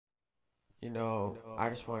I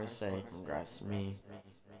just want to say congrats to me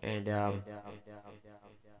and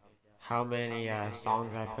how many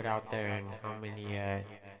songs I put out there and how many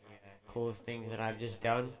cool things that I've just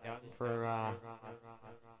done for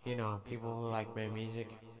people who like my music.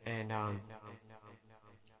 And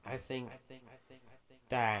I think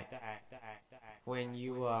that when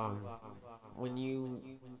you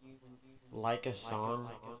like a song,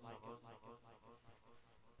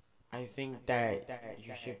 I think that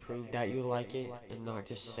you should prove that you like it and not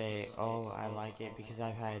just say, "Oh, I like it," because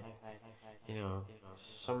I've had, you know,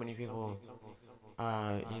 so many people,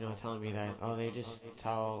 telling me that, oh, they just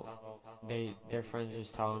tell, their friends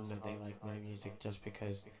just tell them that they like my music just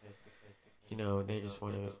because, they just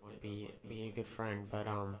want to be a good friend. But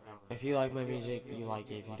if you like my music, you like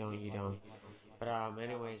it. If you don't, you don't. But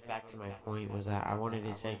anyways, back to my point was that I wanted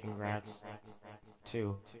to say congrats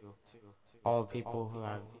to all people who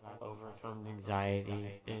have overcome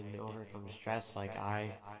anxiety and overcome stress like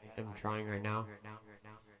I am trying right now.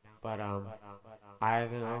 But I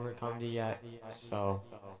haven't overcome it yet, so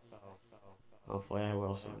hopefully I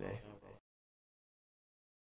will someday.